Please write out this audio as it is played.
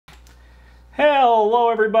Hello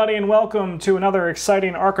everybody and welcome to another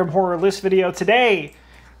exciting Arkham Horror List video. Today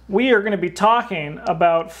we are going to be talking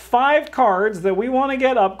about 5 cards that we want to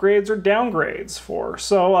get upgrades or downgrades for.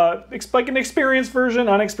 So like an experienced version,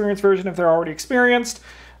 unexperienced version if they're already experienced,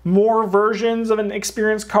 more versions of an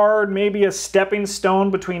experienced card, maybe a stepping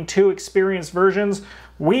stone between 2 experienced versions.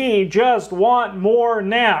 We just want more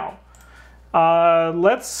now.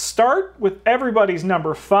 Let's start with everybody's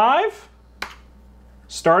number 5.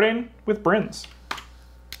 Starting with Bryn's.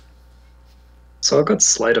 So I've got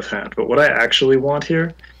sleight of hand, but what I actually want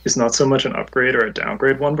here is not so much an upgrade or a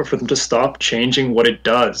downgrade one, but for them to stop changing what it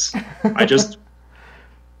does. I just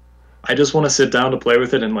want to sit down to play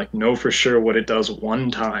with it and know for sure what it does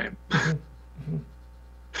one time.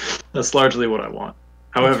 That's largely what I want.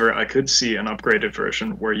 However, I could see an upgraded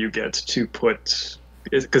version where you get to put,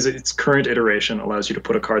 because its current iteration allows you to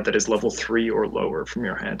put a card that is level 3 or lower from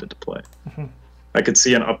your hand into play. I could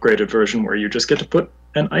see an upgraded version where you just get to put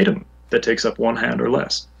an item that takes up 1 hand or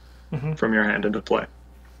less from your hand into play.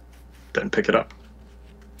 Then pick it up.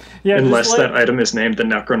 Yeah, unless that item is named the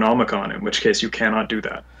Necronomicon, in which case you cannot do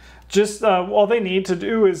that. Just all they need to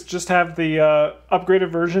do is just have the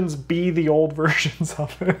upgraded versions be the old versions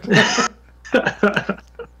of it.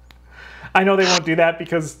 I know they won't do that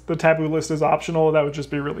because the taboo list is optional. That would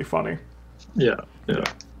just be really funny. Yeah, yeah.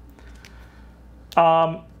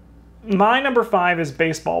 My number 5 is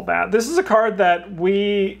Baseball Bat. This is a card that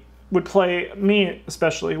we would play, me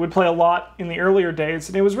especially, would play a lot in the earlier days,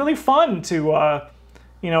 and it was really fun to,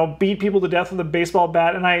 beat people to death with a baseball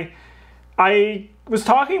bat. And I was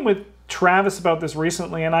talking with Travis about this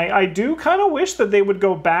recently, and I do kind of wish that they would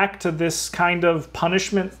go back to this kind of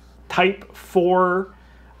punishment type for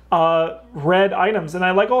red items. And I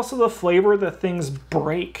like also the flavor that things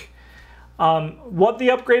break. What the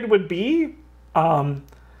upgrade would be,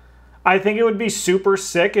 I think it would be super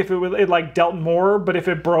sick if it dealt more, but if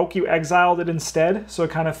it broke, you exiled it instead. So it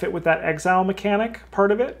kind of fit with that exile mechanic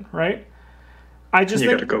part of it, right? You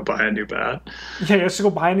gotta go buy a new bat. Yeah, you have to go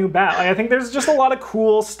buy a new bat. I think there's just a lot of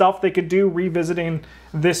cool stuff they could do revisiting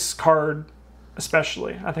this card,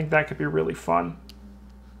 especially. I think that could be really fun.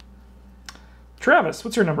 Travis,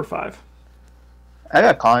 what's your number 5? I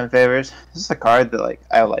got Calling Favors. This is a card that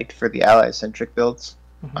I liked for the ally-centric builds.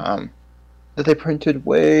 That they printed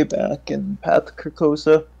way back in Path to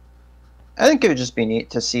Carcosa. I think it would just be neat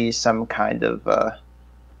to see some kind of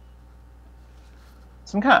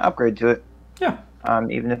upgrade to it. Yeah.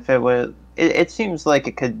 Even if it seems like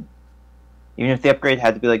it could, even if the upgrade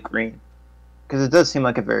had to be green, because it does seem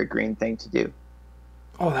like a very green thing to do.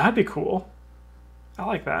 Oh, that'd be cool. I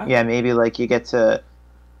like that. Yeah, maybe you get to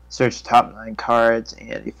search top 9 cards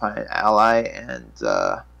and you find an ally and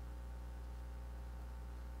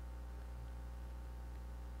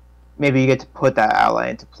maybe you get to put that ally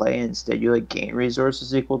into play and instead you gain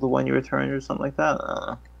resources equal to one you return or something like that. I don't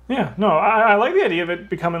know. Yeah, no, I like the idea of it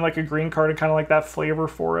becoming a green card and kind of that flavor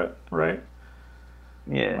for it, right?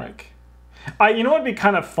 Yeah. You know what'd be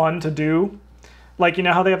kind of fun to do? You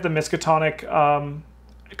know how they have the Miskatonic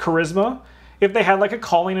charisma? If they had a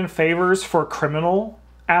calling in favors for criminal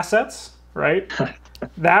assets, right?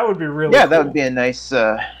 That would be really cool. That would be a nice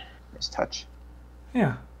touch.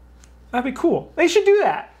 Yeah, that'd be cool. They should do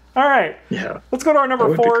that. All right. Yeah. Let's go to our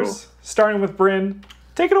number 4s, starting with Bryn.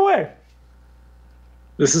 Take it away.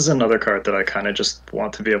 This is another card that I kind of just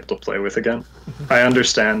want to be able to play with again. I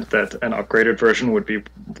understand that an upgraded version would be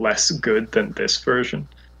less good than this version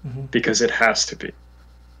because it has to be.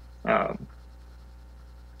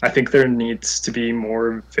 I think there needs to be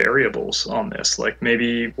more variables on this.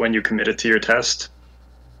 Maybe when you commit it to your test,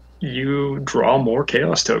 you draw more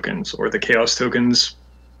chaos tokens, or the chaos tokens,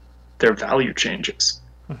 their value changes.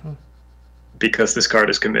 Because this card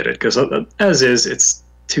is committed. Because as is, it's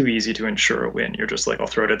too easy to ensure a win. You're just I'll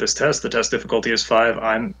throw it at this test. The test difficulty is 5.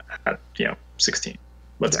 I'm at 16.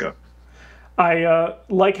 Let's go. I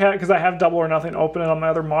because I have Double or Nothing open on my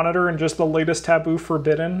other monitor, and just the latest taboo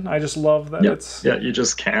Forbidden. I just love that it's... Yeah, you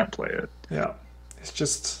just can't play it. Yeah, it's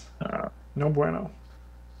just no bueno.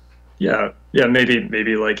 Yeah, maybe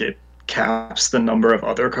it caps the number of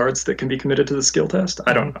other cards that can be committed to the skill test.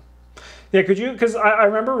 I don't know. Yeah, could you? Because I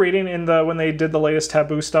remember reading when they did the latest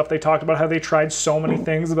taboo stuff, they talked about how they tried so many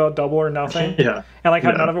things about Double or Nothing. Yeah. And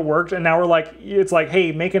how none of it worked. And now we're it's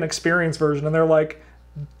hey, make an experience version. And they're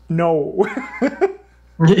no.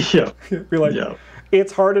 Yeah. We're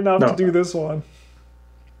it's hard enough to do this one.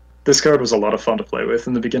 This card was a lot of fun to play with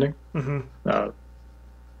in the beginning.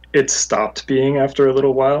 It stopped being after a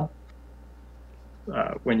little while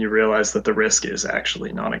when you realize that the risk is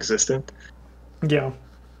actually non-existent. Yeah.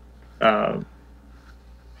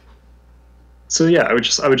 So yeah, I would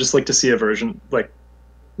just like to see a version like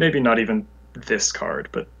maybe not even this card,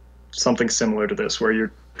 but something similar to this where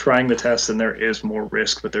you're trying the test and there is more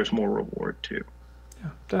risk, but there's more reward too.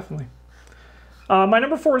 Yeah, definitely. My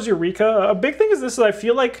number 4 is Eureka. A big thing is this: is I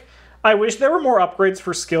feel like I wish there were more upgrades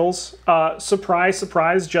for skills. Surprise,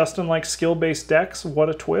 surprise! Just in like skill-based decks, what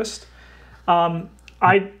a twist.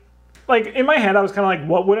 I like in my head I was kind of like,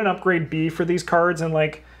 what would an upgrade be for these cards? And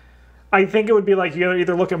like, I think it would be like you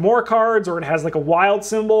either look at more cards or it has like a wild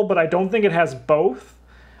symbol, but I don't think it has both.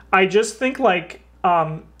 I just think like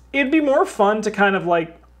it'd be more fun to kind of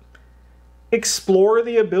like explore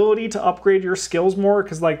the ability to upgrade your skills more,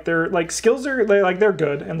 because like skills are they're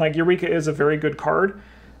good, and like Eureka is a very good card.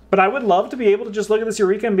 But I would love to be able to just look at this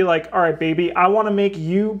Eureka and be like, all right, baby, I want to make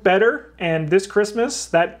you better, and this Christmas,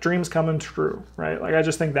 that dream's coming true, right? Like, I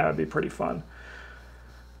just think that would be pretty fun.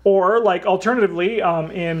 Or, like, alternatively,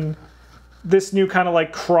 in this new kind of,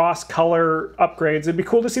 like, cross-color upgrades, it'd be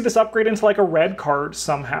cool to see this upgrade into, like, a red card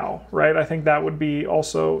somehow, right? I think that would be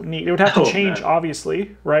also neat. It would have to change, man,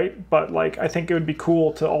 obviously, right? But, like, I think it would be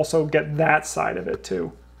cool to also get that side of it,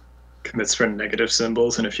 too. Commits for negative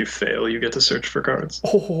symbols, and if you fail, you get to search for cards.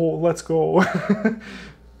 Oh, let's go.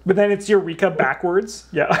 But then it's Eureka backwards.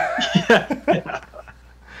 Yeah. Yeah.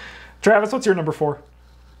 Travis, what's your number 4?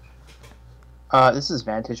 This is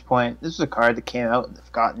Vantage Point. This is a card that came out in the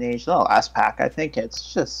Forgotten Age, the last pack. I think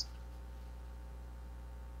it's just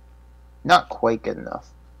not quite good enough.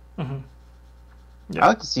 Mm-hmm. Yeah. I'd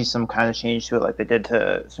like to see some kind of change to it, like they did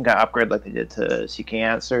to some kind of upgrade, like they did to CK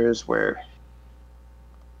Answers, where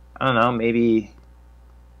I don't know, maybe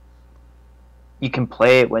you can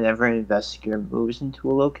play it whenever an investigator moves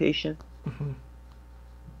into a location, mm-hmm,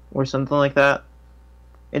 or something like that.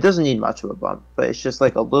 It doesn't need much of a bump, but it's just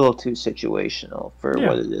like a little too situational for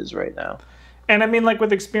what it is right now. And I mean, like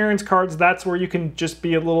with experience cards, that's where you can just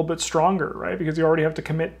be a little bit stronger, right? Because you already have to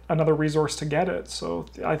commit another resource to get it. So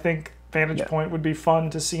I think Vantage Point would be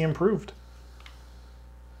fun to see improved.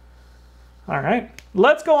 All right,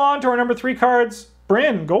 let's go on to our number 3 cards.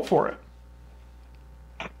 Bryn, go for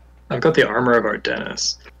it. I've got the Armor of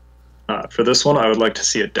Ardennis. For this one, I would like to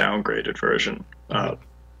see a downgraded version.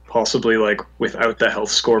 Possibly like without the health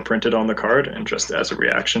score printed on the card, and just as a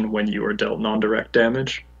reaction when you are dealt non-direct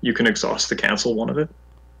damage, you can exhaust to cancel one of it.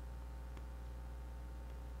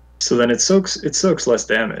 So then it soaks less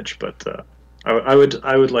damage, but I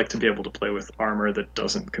would like to be able to play with armor that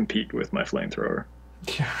doesn't compete with my flamethrower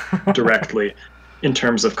directly in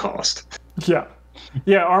terms of cost. Yeah.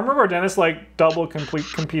 Yeah, Armor of Ardennis like double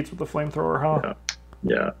competes with the flamethrower, huh?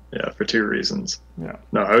 Yeah, for 2 reasons. Yeah.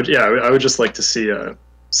 No, I would just like to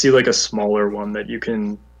see like a smaller one that you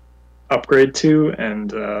can upgrade to,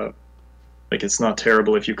 and like it's not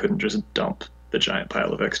terrible if you couldn't just dump the giant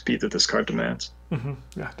pile of XP that this card demands. Mm-hmm.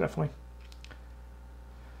 Yeah, definitely.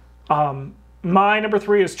 My number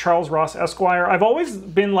 3 is Charles Ross Esquire. I've always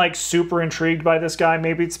been like super intrigued by this guy.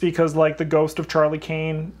 Maybe it's because like the ghost of Charlie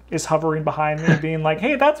Kane is hovering behind me, being like,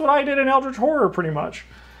 hey, that's what I did in Eldritch Horror, pretty much.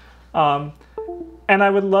 And I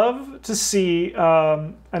would love to see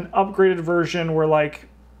an upgraded version where like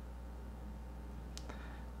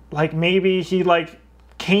maybe he like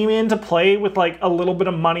came into play with like a little bit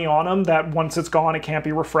of money on him that once it's gone it can't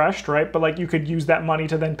be refreshed, right? But like you could use that money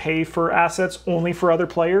to then pay for assets only for other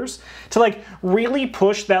players to like really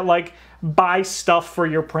push that like buy stuff for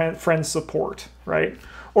your friend's support, right?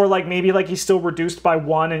 Or like maybe like he's still reduced by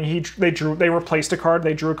 1 and they replaced a card,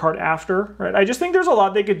 they drew a card after, right? I just think there's a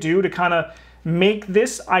lot they could do to kind of make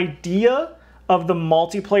this idea of the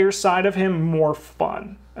multiplayer side of him more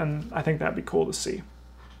fun, and I think that'd be cool to see.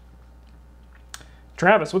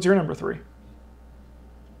 Travis, what's your number 3?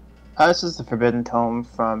 This is the Forbidden Tome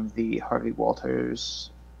from the Harvey Walters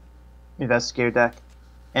Investigator deck.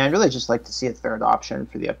 And I'd really just like to see a third option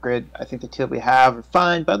for the upgrade. I think the 2 we have are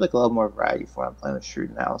fine, but I'd like a little more variety for when I'm playing with Shrewd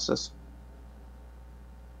Analysis.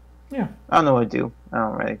 Yeah. I don't know what to do. I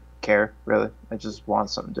don't really care, really. I just want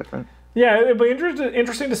something different. Yeah, it'd be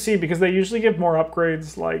interesting to see, because they usually give more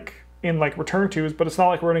upgrades like in like Return 2s, but it's not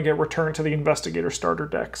like we're going to get Return to the Investigator starter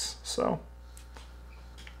decks, so...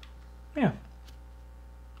 Yeah.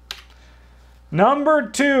 Number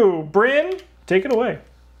 2, Bryn, take it away.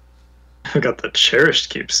 I got the Cherished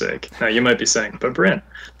Keepsake. Now you might be saying, but Bryn,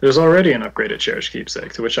 there's already an upgraded Cherished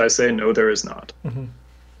Keepsake, to which I say, no, there is not. Mm-hmm.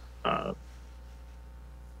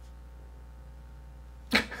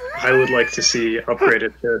 I would like to see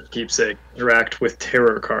upgraded Cherished Keepsake interact with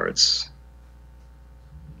terror cards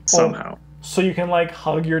somehow. So you can like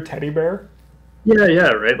hug your teddy bear? Yeah,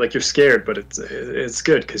 right. Like you're scared, but it's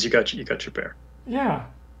good because you got your bear. Yeah.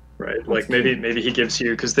 right? Like maybe he gives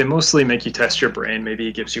you, because they mostly make you test your brain. Maybe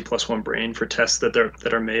he gives you +1 brain for tests that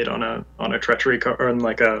are made on a treachery card or on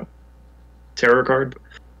like a terror card,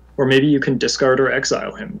 or maybe you can discard or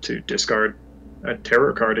exile him to discard a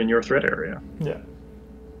terror card in your threat area. Yeah,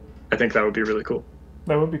 I think that would be really cool.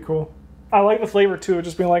 that would be cool. I like the flavor too, of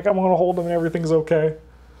just being like, I'm gonna hold him and everything's okay.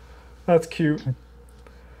 That's cute.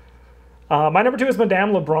 My number 2 is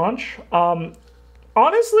Madame Lebranche.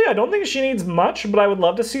 Honestly, I don't think she needs much, but I would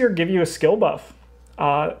love to see her give you a skill buff.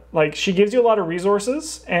 Like, she gives you a lot of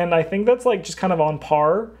resources, and I think that's like just kind of on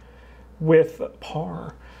par with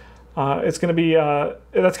par. It's going to be,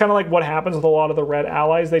 that's kind of like what happens with a lot of the red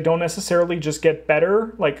allies. They don't necessarily just get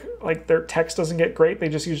better, like their text doesn't get great. They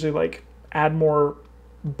just usually like add more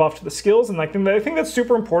buff to the skills, and I think that's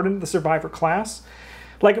super important to the survivor class.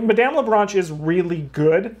 Like, Madame Lebranche is really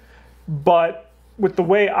good, but with the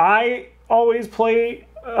way I always play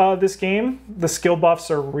this game, the skill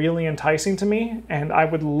buffs are really enticing to me, and I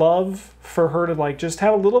would love for her to like just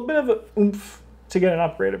have a little bit of a oomph to get an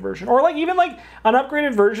upgraded version, or like even like an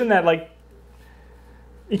upgraded version that like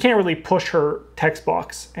you can't really push her text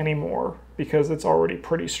box anymore because it's already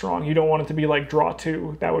pretty strong. You don't want it to be like draw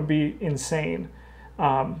 2. That would be insane.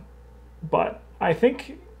 But I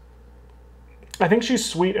think she's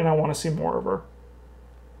sweet, and I want to see more of her.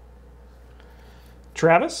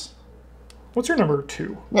 Travis, what's your number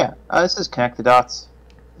 2? Yeah, this is Connect the Dots.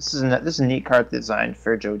 This is a neat card designed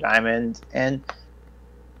for Joe Diamond, and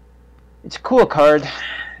it's a cool card.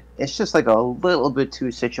 It's just like a little bit too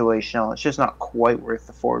situational. It's just not quite worth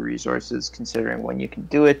the 4 resources, considering when you can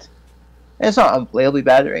do it. And it's not unplayably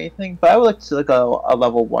bad or anything, but I would like to see like a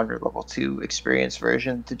level 1 or level 2 experience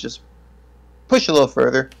version to just push a little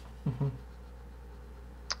further. Mm-hmm.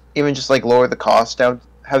 Even just like lower the cost down,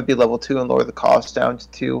 have it be level 2 and lower the cost down to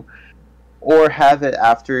 2, or have it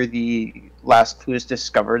after the last clue is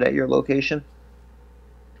discovered at your location,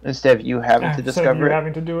 instead of you having to discover it.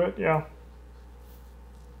 Having to do it, yeah.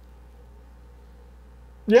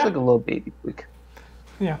 It's like a little baby tweak.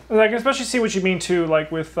 Yeah, and I can especially see what you mean too.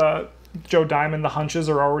 Like with Joe Diamond, the hunches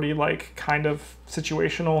are already like kind of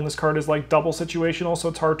situational, and this card is like double situational, so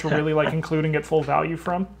it's hard to really like include and get full value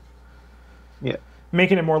from. Yeah.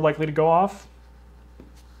 Making it more likely to go off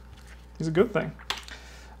is a good thing.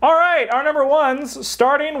 All right, our number 1s,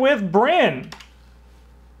 starting with Bryn.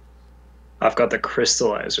 I've got the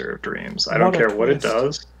Crystallizer of Dreams. I don't care what it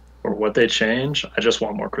does or what they change. I just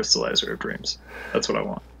want more Crystallizer of Dreams. That's what I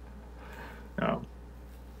want.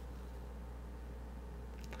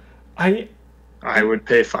 I would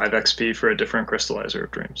pay 5 XP for a different Crystallizer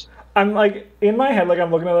of Dreams. I'm like, in my head, like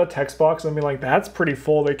I'm looking at the text box and I'm like, that's pretty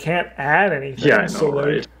full. They can't add anything. Yeah, I know, so,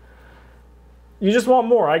 right? Like, you just want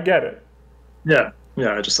more. I get it. Yeah.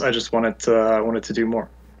 I just want it to do more.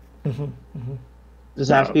 Mm-hmm, mm-hmm. Does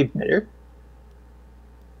it have to be better?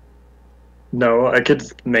 No, I could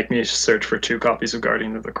make me search for 2 copies of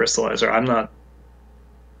Guardian of the Crystallizer. I'm not.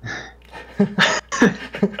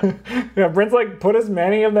 Yeah, Brent's like, put as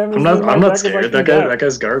many of them. I'm not scared. That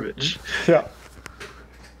guy's garbage. Yeah.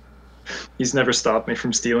 He's never stopped me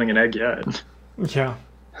from stealing an egg yet. Yeah.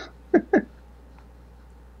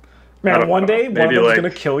 Man, one day one of them's like, gonna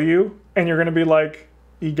kill you, and you're gonna be like,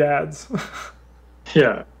 egads.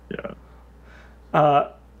 Yeah.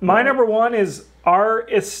 My number 1 is our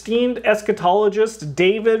esteemed eschatologist,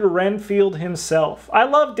 David Renfield himself. I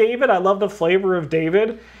love David. I love the flavor of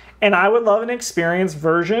David. And I would love an experienced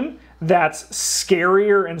version that's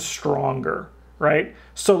scarier and stronger, right?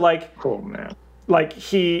 So, like, oh, man. Like,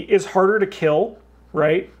 he is harder to kill,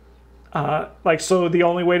 right? Like, so the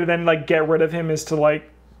only way to then, like, get rid of him is to, like,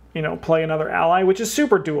 you know, play another ally, which is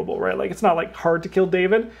super doable, right? Like, it's not, like, hard to kill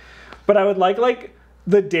David. But I would like,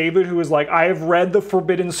 the David who is like, I have read the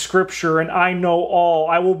forbidden scripture and I know all.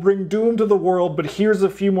 I will bring doom to the world, but here's a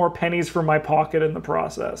few more pennies for my pocket in the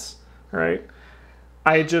process, right?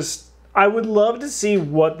 I would love to see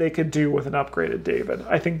what they could do with an upgraded David.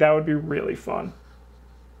 I think that would be really fun.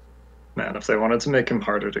 Man, if they wanted to make him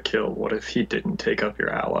harder to kill, what if he didn't take up your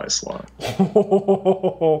ally slot?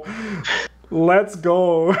 Let's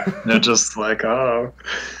go. They're just like, oh.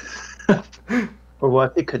 Or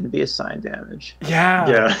what if it couldn't be assigned damage?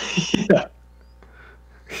 Yeah. Yeah.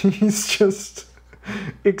 He's just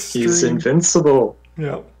extreme. He's invincible.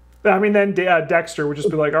 Yeah. I mean, then Dexter would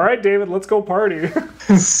just be like, all right, David, let's go party.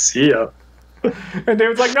 See ya. And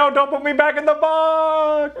David's like, no, don't put me back in the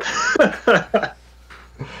box.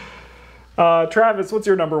 Travis, what's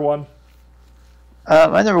your number 1?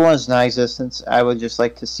 My number 1 is non-existence. I would just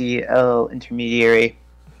like to see a little intermediary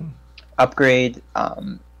upgrade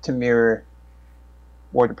to mirror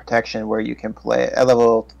Ward of Protection, where you can play at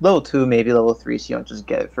level 2, maybe level 3, so you don't just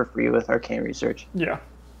get it for free with Arcane Research. Yeah.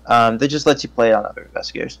 That just lets you play on other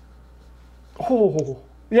investigators. Oh,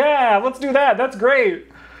 yeah, let's do that. That's great.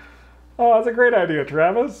 Oh, that's a great idea,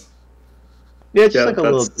 Travis. Yeah, it's just like a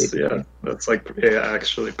little bit. Yeah, that's like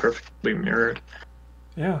actually perfectly mirrored.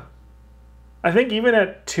 Yeah. I think even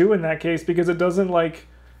at 2 in that case, because it doesn't like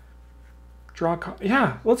draw.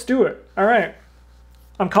 Yeah, let's do it. All right.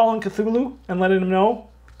 I'm calling Cthulhu and letting him know.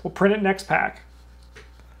 We'll print it next pack.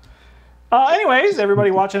 Anyways,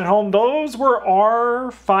 everybody watching at home, those were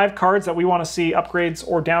our 5 cards that we want to see upgrades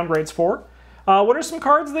or downgrades for. What are some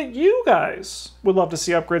cards that you guys would love to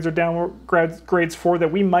see upgrades or downgrades for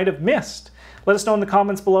that we might have missed? Let us know in the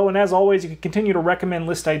comments below, and as always, you can continue to recommend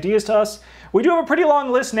list ideas to us. We do have a pretty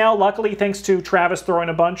long list now, luckily, thanks to Travis throwing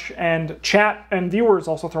a bunch, and chat and viewers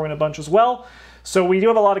also throwing a bunch as well. So we do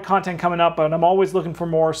have a lot of content coming up, and I'm always looking for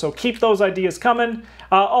more, so keep those ideas coming.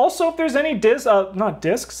 Also, if there's any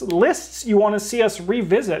lists you want to see us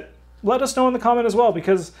revisit, let us know in the comment as well,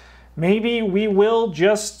 because maybe we will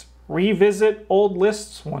just revisit old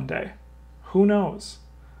lists one day. Who knows?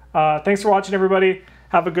 Thanks for watching, everybody.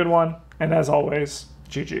 Have a good one. And as always,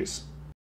 GG's.